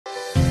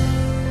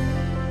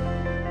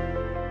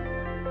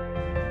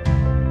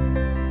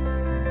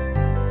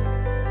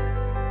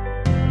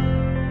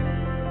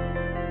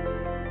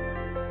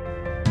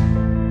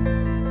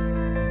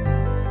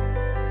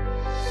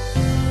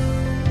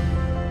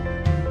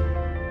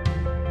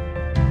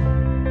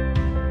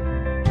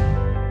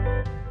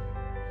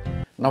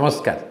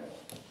नमस्कार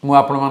मु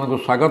आपण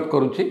मानक स्वागत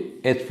करुच्ची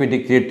एचपीडी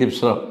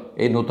क्रिएटिव्स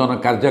ए नूतन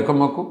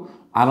कार्यक्रम को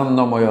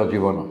आनंदमय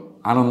जीवन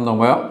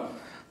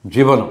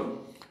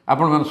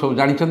आपण मान सब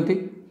जानते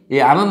ये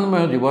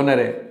आनंदमय जीवन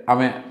रे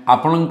आमे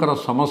आपणकर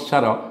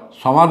समस्यार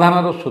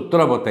समाधान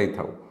सूत्र बताई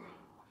था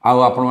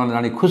आपण मैंने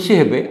जानी खुशी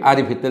हेबे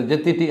आरी भितर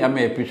जेती आम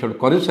एपिसोड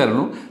कर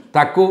सारूँ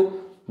ताकू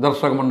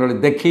दर्शक मंडली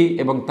देखी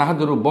एवं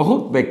ताहादुरु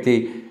बहुत व्यक्ति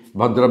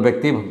भद्र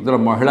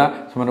महिला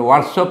से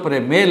व्हाट्सएप रे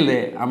मेल रे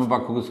आम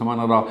पाखक से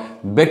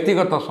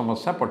व्यक्तिगत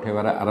समस्या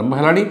पठेबार आरंभ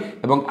है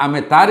एवं आम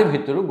तारी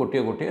भितर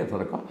गोटे गोटे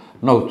एथरक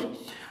नौचु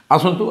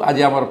आसतु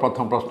आज आम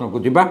प्रथम प्रश्न को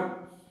जीवा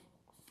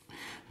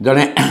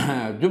जड़े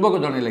युवक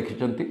जड़े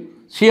लिखिं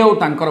सी आर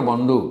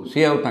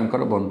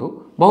बंधु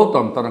बहुत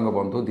अंतरंग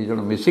बंधु दिज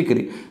मिसिक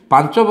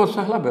 5 वर्ष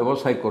है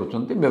व्यवसाय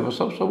कर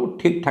व्यवसाय सब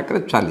ठीक ठाक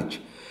चली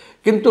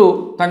किंतु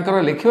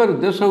तांकर लिखिबार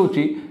उद्देश्य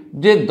होची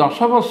जे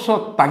 10 वर्ष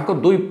तांको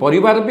दुई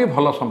परिवार भी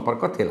भल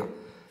संपर्क थिला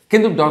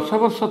किंतु 10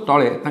 वर्ष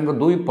तले तांको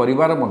दुई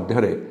परिवार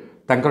मध्य रे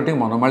तांकर टी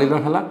मनमालिन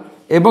हला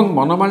एवं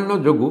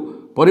मनमालिन जोगु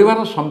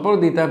परिवार संपर्क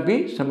दीटा भी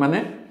से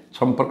माने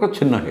संपर्क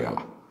छिन्न हो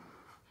गला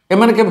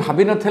एमाने के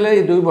भाबी नथिले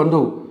ए दुई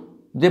बंधु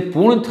जे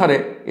पुणी थरे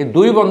ए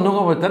दुई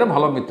बंधुक भितर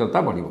भल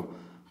मित्रता बढ़िबो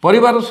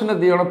परिवार सिना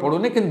दी जण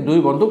पड़ुनी किंतु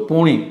दुई बंधु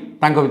पुणी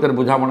तांको भितर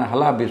बुझामणा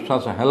हला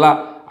विश्वास हला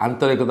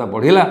आंतरिकता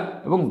बढ़िला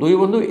एवं दुई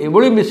बंधु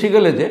एभली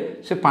मिसिगले जे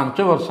से 5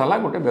 वर्ष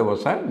है गोटे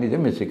व्यवसाय निजे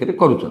मिसिक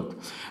करुँच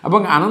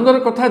आनंदर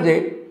कथा जे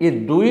ये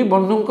दुई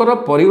बंधुंकर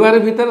परिवार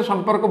भितर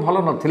संपर्क भल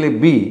नथिले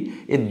भी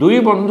ये दुई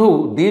बंधु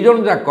दी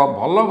जण जाक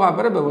भल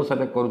भाव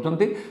व्यवसाय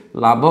करुँच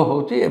लाभ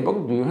होची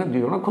एवं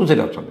दुई जण खुशी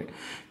अच्छा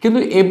किंतु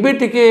एबे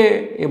टिके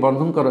ये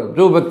बंधुंकर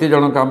जो व्यक्ति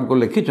जनक आमको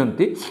लिखिं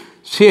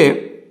सी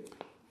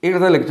ये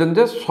कथा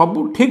लिखिं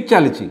सबू ठीक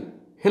चली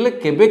हेले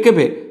केबे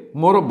केबे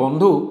मोर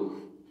बंधु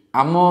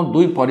आम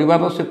दुई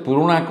परिवार से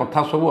पुराणा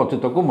कथा सब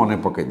अतीत को मन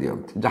पकई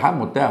दिखती जहाँ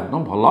मत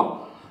एकदम भल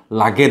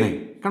लगे नहीं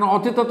कारण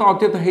अतीत तो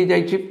अतीत हो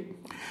जाए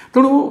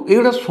तेणु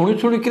ये शुणी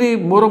शुणिक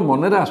मोर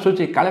मन आसूँ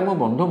काले मो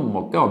बंधु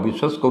मत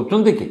अविश्वास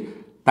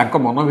कर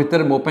मन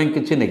भितर मोपाई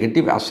किसी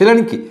नेगेटिव आसला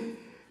कि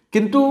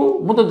किंतु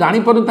मु तो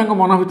जापर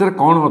मन भितर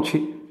कौन अच्छी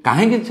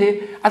कहीं से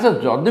अच्छा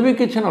जदि भी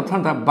किसी न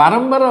था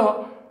बारंबार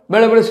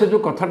बेले बेले से जो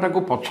कथाटा को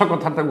पछ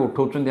कथाटा को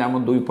उठाऊँ आम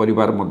दुई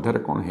परिवार मध्य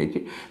कौन है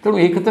तेणु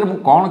ये क्षेत्र में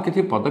कौन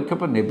किसी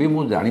पदक्षेप नेबी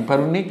मु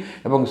जापारूनी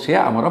एवं सी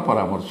आमर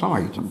परामर्श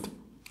मागिं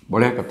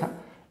बढ़िया कथा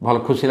भल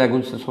खुशी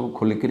लगुच से सब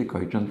खोलिक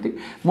कहते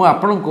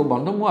मुझे को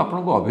बंधु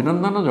मुझे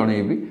अभिनंदन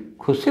जनइबी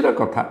खुशीर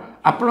कथा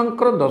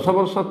आपणकर 10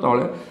 वर्ष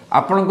तले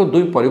आपण को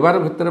दुई परिवार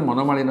भितर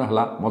मनमालिन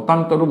है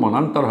मतांतर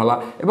मनांतर है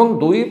एवं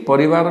दुई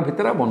परिवार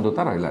भितर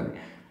बंधुता रही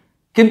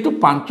किंतु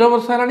 5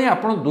 वर्ष है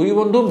आप दुई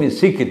बंधु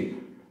मिसिक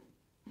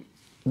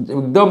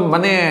एकदम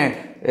माने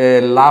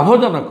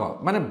लाभजनक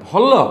माने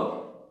भल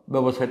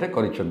व्यवसायटा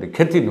कर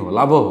क्षति नुह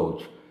लाभ हो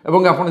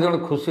एवं आप जन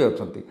खुशी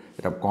अच्छा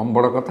यहाँ कम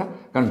बड़ कथा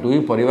कारण दुई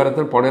परिवार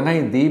तो पड़े ना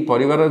दी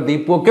परिवार दी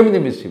पुओ केमी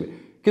मिसवे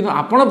कि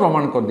आपण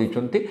प्रमाण कर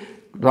देइछंती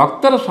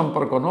रक्तर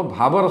संपर्क न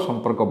भावर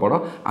संपर्क बड़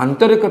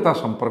आंतरिकता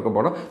संपर्क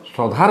बड़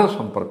श्रद्धार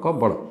संपर्क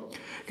बड़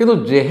किंतु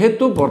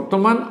जेहेतु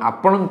वर्तमान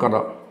आपणकर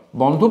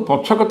बंधु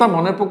पछ कथा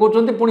मन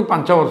पकाउछंती पुणी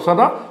 5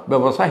 वर्षर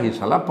व्यवसाय हो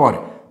सारा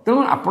पर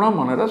तेणु आपण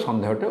मनरे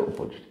सन्देहटे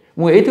उपजुची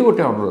मुझे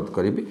गोटे अनुरोध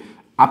करी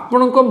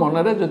आपण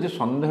मनरे जदि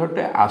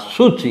सन्देहटे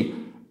आसूची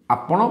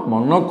आपण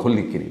मन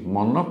खोलिक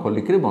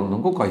बंधु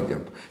को कही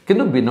दिंतु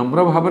किंतु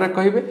विनम्र भाव में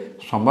कहे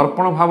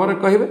समर्पण भाव में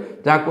कहे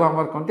जहाँ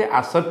आम कहते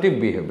आसर्टिव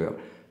बिहेवियर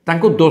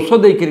तांको दोष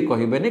देकर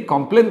कहबेनी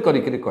कंप्लेन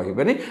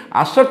करें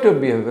आसर्टिव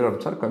बिहेवियर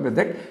अनुसार कहे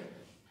देख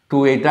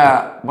तू एटा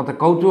मत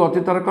कहूँ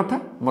अतीतर कथा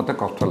मत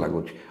कष्ट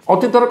लगुच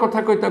अतीतर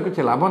कथा कही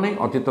किसी लाभ नहीं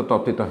अतीत तो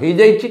अतीत हो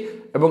जाए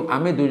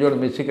आम दुई जन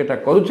मिसिकेटा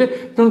करुचे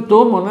तेणु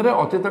तो मन में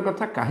अतीत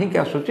कथा कहीं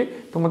आसूची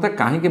तू मत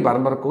कहीं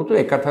बारंबार कहूँ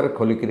एकाथर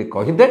खोलिक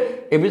कहीदे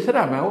ए विषय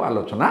आम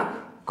आलोचना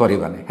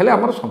करवानी हेले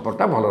आमर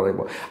संपर्कटा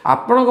भल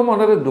आपण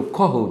मन में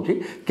दुख होची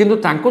किंतु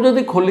तांको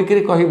जदि खोलिक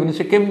कहबेनी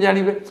से केम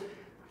जानवे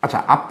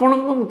अच्छा आपण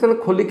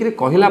मतलब खोलिक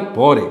कहला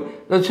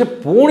से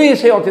पुणी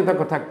से अतीत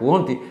कथा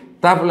कहती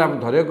तापर आम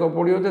धरिया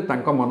पड़ो जे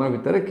मन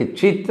भितर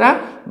किछिटा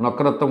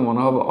नकारात्मक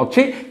मनोभाव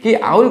अच्छी कि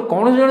आउरी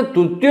कौन जन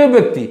तृतीय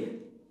व्यक्ति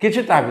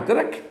किसी ता भितर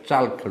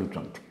चाल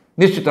खेलुं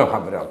निश्चित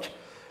भाव में अच्छे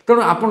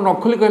तेणु आप न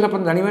खोली कहला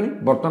जानवानी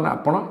बर्तमान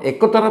आप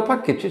एक तरफा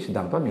किसी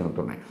सिद्धांत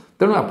नियंतु ना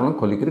तेणु आप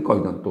खोलिक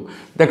कहीदु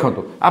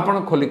देखूँ आप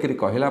खोलिक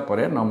कहला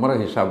नम्र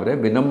हिसाब से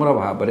विनम्र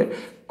भाव में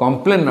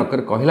कंप्लेन नक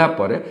कहला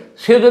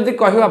सी जदि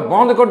कहवा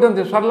बंद कर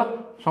दिखते सरला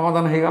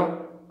समाधान हो गला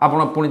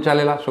आप पुणी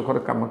चलला सुखर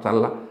काम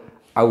चलला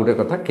आउ गोटे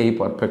कथा कहीं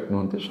परफेक्ट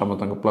नुहति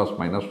समस्त प्लस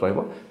माइनस रही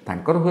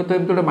हुए तो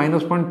एमती गोटे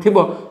माइनस पॉइंट थी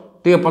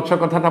टे पछ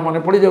कथा मन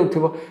पड़ जाऊ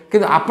कि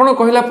आपड़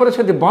कहला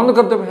से बंद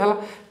करदेवे है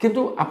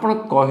किंतु आपड़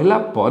कहला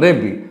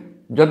भी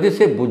जदि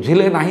से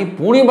बुझिले नहीं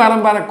पुणी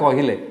बारंबार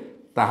कहले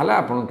ताहले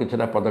आपन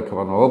किछटा पदक्षेप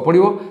नवा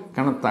पड़ो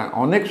कारण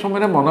अनेक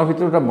समय मन भर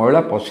गोटे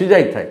महिला पशि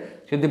जाए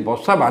सी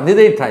बसा बांधि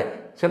दे थाए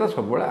से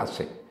सब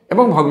आसे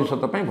एवं भविष्य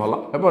भल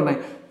हे ना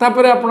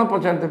तापर आप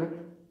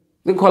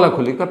पचारिदेवे खोला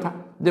खोली कथा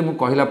जे मुझे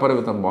कहला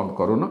तुम बंद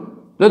करून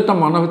जब तुम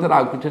मन भर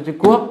आउ कि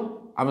कह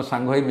आम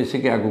सांग होई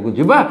मिसिक आगू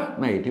जीवा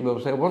ना ये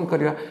व्यवसाय बंद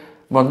करवा।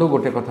 बंधु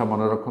गोटे कथा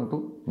मन रखु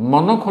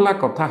मन खोला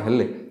कथा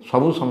हेले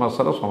सबू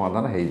समस्या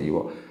समाधान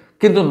हो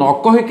किंतु न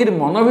कहीकि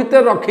मन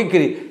भितर रखिक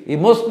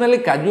इमोशनाली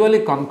काजुआली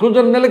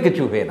कनक्लूजन नेले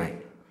किसी हुए ना।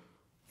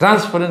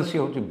 ट्रांसपेरेन्सी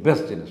हूँ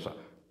बेस्ट जिनिस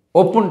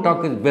ओपन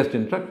टॉक इज बेस्ट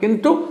जिनिस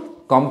किंतु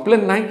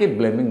कंप्लेन ना कि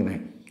ब्लेमिंग ना।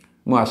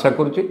 मु आशा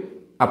करुच्ची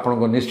आपण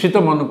को निश्चित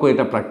मन को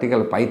यहाँ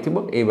प्राक्टिकल पाई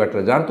ये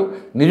बाटर जातु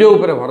निज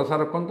उपर भरोसा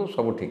रखु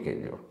सब ठीक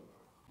हो।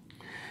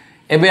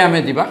 एबे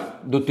आमे जिबा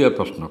द्वितीय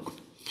प्रश्न को।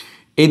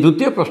 ये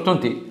द्वितीय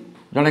प्रश्नटी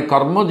जड़े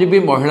कर्मजीवी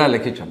महिला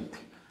लिखिंट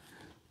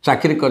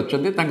चाकरी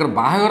कर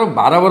बाहागर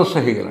 12 वर्ष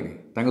हो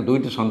गला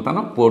दुईटी संतान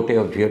पुओटे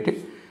और झीटे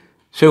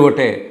से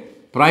गोटे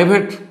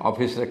प्राइवेट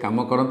ऑफिस रे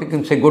काम करती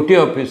कि से गोटे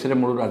ऑफिस रे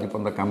मूल आज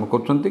पर्यटन काम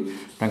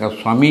कर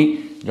स्वामी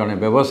जड़े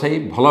व्यवसायी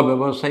भल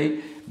व्यवसाय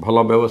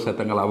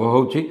लाभ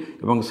होची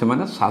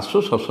से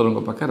सासु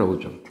ससुर पाखे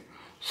रोच।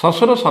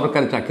 ससुर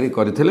सरकारी चाकरी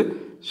करते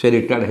से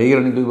रिटायर्ड हो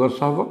गले 2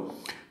 वर्ष हम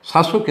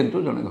सासु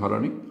किंतु जड़े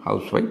घरणी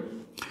हाउसवाइफ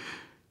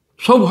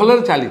सब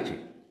भल चली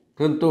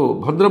किंतु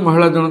भद्र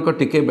महिला जनक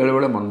टिके बेले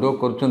बेले मन दुख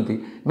कर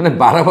मैंने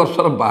 12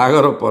 वर्षर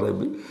बाहागर पर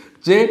भी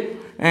जे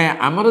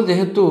आमर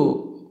जेहेतु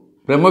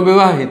प्रेम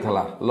विवाह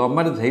होता लव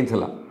मैरेज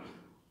होता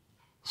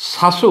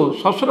सासु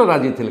ससुर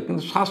राजी थे कि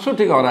सासु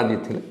टी अराजी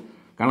थे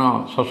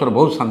कारण ससुर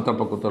बहुत शांत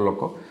प्रकृत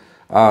लोक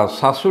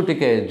सासु टी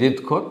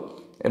जिदखोर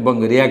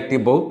एवं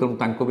रिएक्टिव बहुत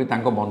तेणु भी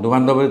बंधु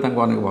बांधव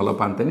अनेक भल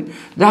पाते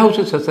जहाँ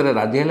से शेष में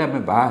राजी हेले आम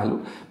बाहलु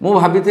मु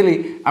भाभी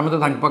आम तो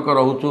पाखे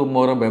रोचु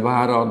मोर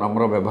व्यवहार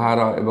नम्र व्यवहार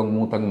एवं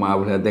मुझे माँ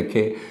भाया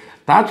देखे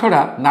ता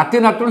छड़ा नाती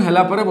नातुणी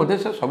है बोधे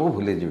से सब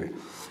भूली जाए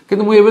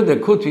किंतु मुझे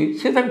देखुची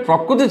सी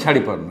प्रकृति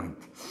छाड़ी पारना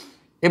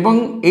एवं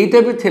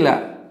यहीटा भी थिला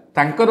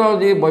तांकर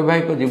जे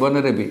वैवाहिक जीवन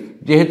में भी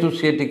जेहेतु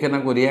सी टिके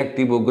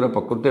रिएक्टिव उग्र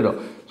प्रकृतिर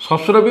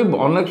ससुर भी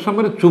अनेक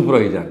समय चुप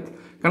रही जाती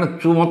कारण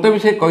मत भी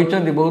से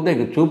कहते बहुत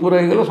देख चुप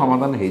रहीगले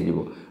समाधान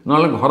हो ना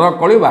घर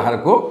कली बाहर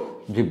को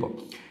जीव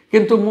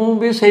किंतु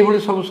मुझे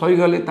सब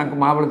सहीगली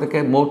माँ बड़े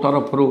देखे मो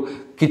तरफ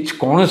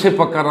कौन से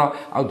प्रकार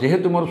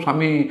आेतु मोर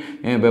स्वामी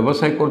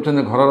व्यवसाय कर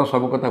घर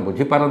सब कथा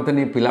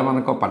बुझीपारती पिला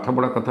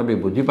पाठपढ़ा कथा भी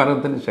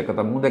बुझीपारती से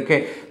कथा मुझे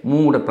देखे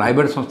मुझे गोटे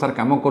प्राइवेट संस्थार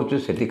कम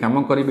करी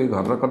कम करी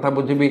घर कथा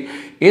बुझी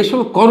ये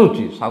सब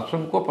करुच्ची शाशु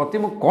प्रति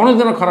मुझे कौन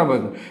दिन खराब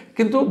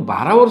किंतु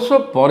 12 वर्ष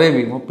पर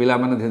भी मो पिला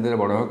धीरे धीरे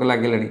बड़ होक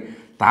लगे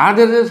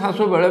तादेह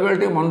शाशु बेले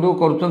बेले मन दुख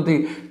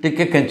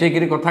करें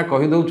केंचेक कथा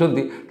कहीदे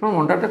तेणु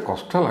मनटा टे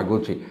कष्ट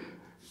लगुच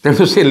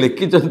तेणु सी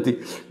लिखिंट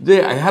जे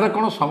यार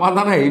कौन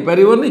समाधान हो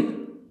पारनी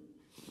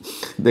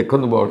देखु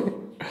बड़े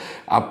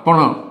आपण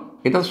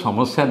यहाँ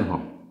समस्या नुह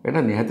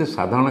यहाँ निहाती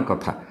साधारण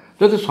कथा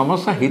जदि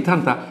समस्या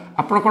होता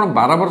आपण कौन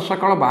 12 वर्ष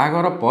काल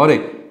बाहागर पर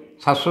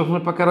शाशु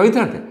पाखे रही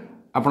था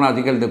आपड़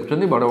आजिकल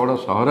देखुं बड़ बड़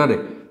सहर में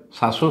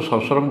शाशु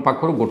ससुर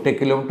पाखर 1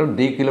 किलोमीटर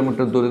 2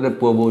 किलोमीटर दूर में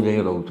पुओ बोह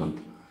जा रोच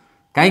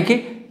कहीं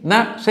ना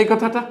से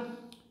कथाटा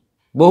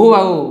बहु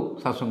आउ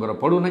शाशुर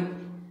पड़ूना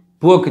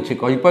पुओ किसी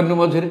कहीपारनी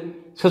मझे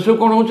शेष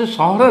कौन हो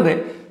सहर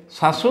में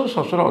शाशु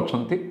ससुर अच्छा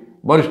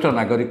वरिष्ठ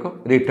नागरिक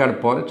रिटायर्ड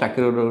पर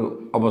चाकरी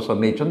अवसर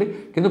नहीं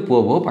कि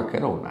पुओ बोह पाखे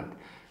रोना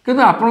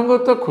किंतु आपण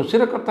तो खुशी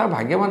कथा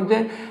भाग्यवान जे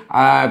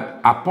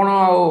आपण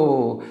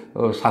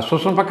शाशु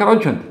ससुर पाखे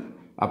रही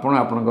आपण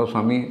आपण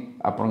स्वामी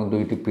आपण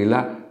 2टी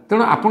पिला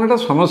तेणु आपण एटा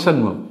समस्या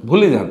नुह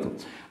भूली जातु।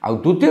 आ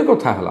द्वितीय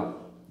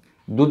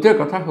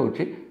कथा हूँ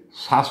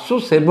शाशु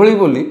से भली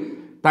बोली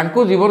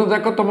तांको जीवन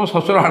जाक तुम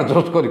ससुर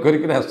आडजस्ट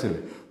कर आसवे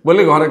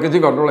बोले घर किसी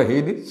गंडगोल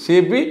होनी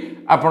सी भी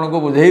आपण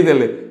को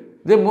बुझेदेले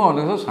जे मु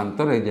अनेक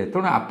शांत रही जाए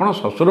तेणु आप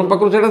ससुर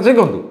पाखु से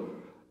शिखु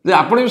जे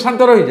आपण भी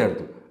शांत रही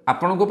जातु।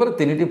 आपण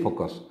 3टी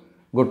फोकस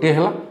गोटे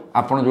है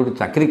आपड़ जो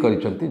चाकरी कर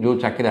जो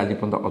चाकरी आज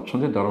पर्यटन अच्छा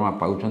दरमा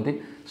पाँच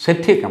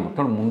से कम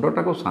तेणु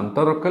मुंडटा को शांत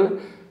रखले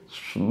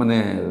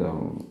माने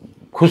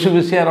खुशी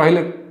खुशिया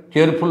रहिले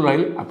चेयरफुल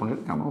रहिले आप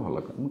कम भल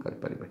कम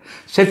करें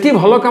से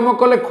भल कम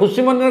कले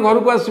खुशी मन घर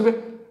को आसवे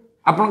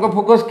आपण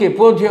फोकस किए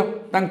पुओ झील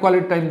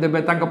क्वालिटी टाइम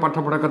देवे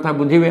पाठपढ़ा कथा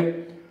बुझे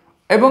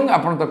एवं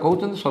आपड़ तो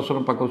कहते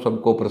ससुर पाक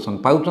सब कोऑपरेशन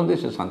पाँच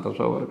से शांत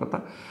स्वभाव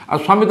कथा आ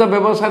स्वामी तो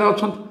व्यवसाय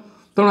अच्छा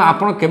तेणु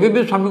आपड़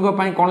केवे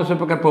स्वामी कौन से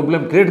प्रकार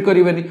प्रोब्लेम क्रिएट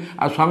करेंगे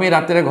आ स्वामी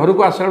रात घर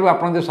को आसला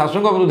आप शाशु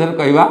विरुद्ध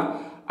कहवा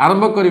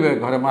आरंभ करेंगे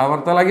घरे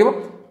महाभारत लगे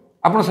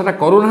आपड़ से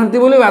करूना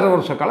 12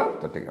 वर्ष काल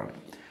तटीकाल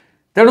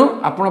तेणु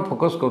आपड़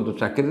फोकस करूँ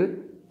चाकरी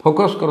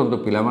फोकस करूँ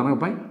पिला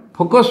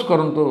फोकस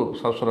करूँ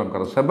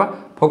ससुर सेवा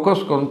फोकस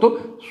करूँ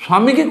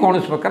स्वामी की कौन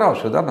प्रकार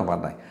असुविधा नवा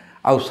ना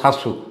आ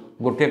शाशु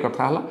गोटे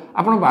कथा है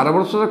आप 12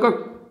 वर्ष तक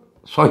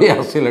सही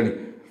आसिले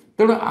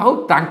तेणु आउ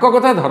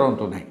कथा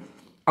धरतु ना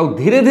आ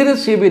धीरे धीरे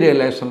सी भी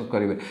रियलाइजेसन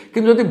करेंगे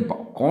कि जदि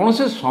कौन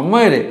से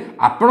समय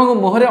आपण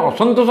मुहर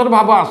असंतोषर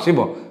भाव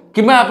आसब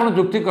कि आप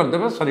जुक्ति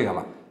करदे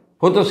सरीगला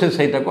हो तो से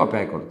अपेक्षा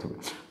करेंगे।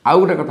 आउ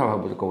गोटे कथा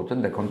भाव कहते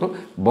देखो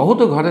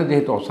बहुत घरे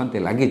जेहेतु अशांति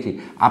लगी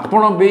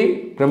आपण भी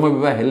प्रेम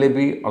विवाह हेले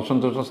भी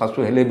असंतोष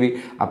शाशु हेले भी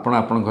आपण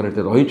आपण घर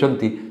रही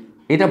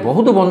यहाँ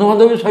बहुत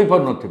बंधुबांधव भी सही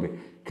पार थे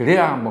कि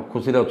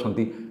खुशी अच्छा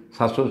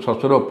शाशु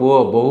ससुर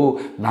पुओ बहु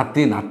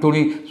नाती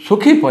नातुणी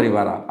सुखी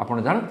परिवार आपड़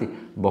जानती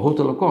बहुत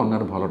लोक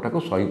अन्यर भलटा को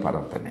सही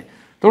पारते नहीं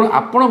तेणु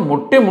आपण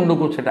मोटे मुंड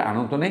को सेटा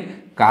आणतु नहीं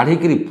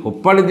काढ़ी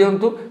फोपाड़ी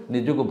दिंतु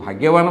निजक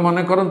भाग्यवान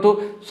मन करूँ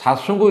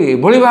शाशु को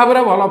एभली भाव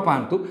में भल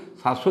पातु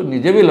शाशु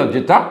निजे भी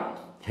लज्जित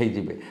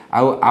होइजिबे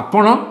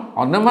आपण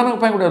अन्य मानक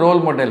पय गोटे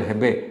रोल मॉडल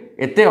हेबे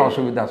एते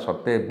असुविधा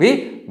सत्वे भी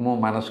मु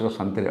मानसिक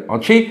शांति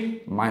अच्छी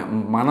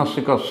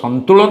मानसिक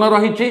संतुलन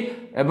रही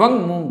एवं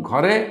मु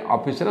घरे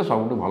ऑफिस रे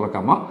सब भल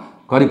काम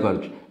करि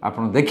पारुछि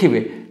आपण देखिबे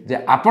जे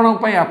आपण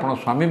पय आपण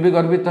स्वामी भी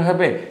गर्वित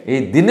हेबे ए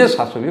दिने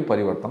शाशु भी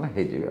परिवर्तन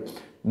हो जिवे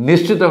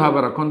निश्चित भाव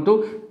रखंतु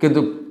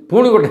किंतु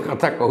पुणी गोटे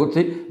कथा कहूँ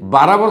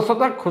 12 वर्ष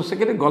तक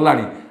खुशिक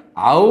गलाणी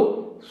आउ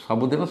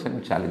सबुदिन से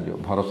चलीज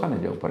भरोसा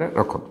निज उपर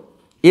रखु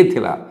ये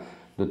थिला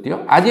द्वितीय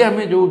आज आम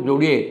जो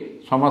जोड़े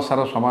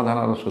समस्यार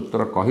समाधान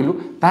सूत्र कहलु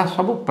ता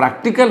सब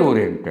प्रैक्टिकल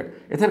ओरिएंटेड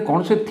एथर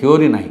कौन से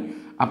थ्योरी ना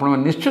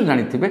आपण निश्चय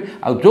जानी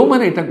आ जो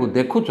मैंने यहाँ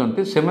देखुं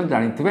से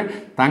जानी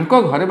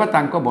घरे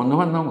बंधु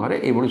बांधव घरे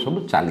ये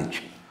सब चली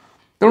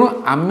तेणु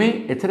आम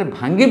एथरे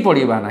भांगी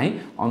पड़ा ना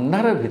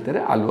अंधार भितर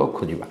आलुओ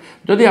खोजा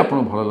जदि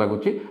आपको भल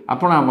लगुच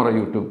आपण आमर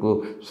यूट्यूब को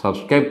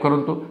सब्सक्राइब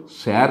करूँ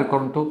शेयर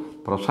करूँ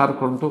प्रसार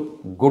करूँ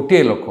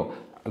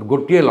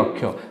गोटे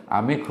लक्ष्य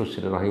आम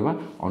खुशी रहा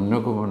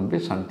अन्न को भी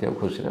शांति और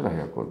खुशी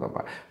रहा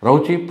दबा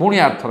रोची पुणी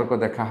आर्थरक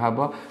देखा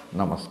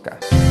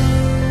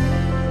नमस्कार।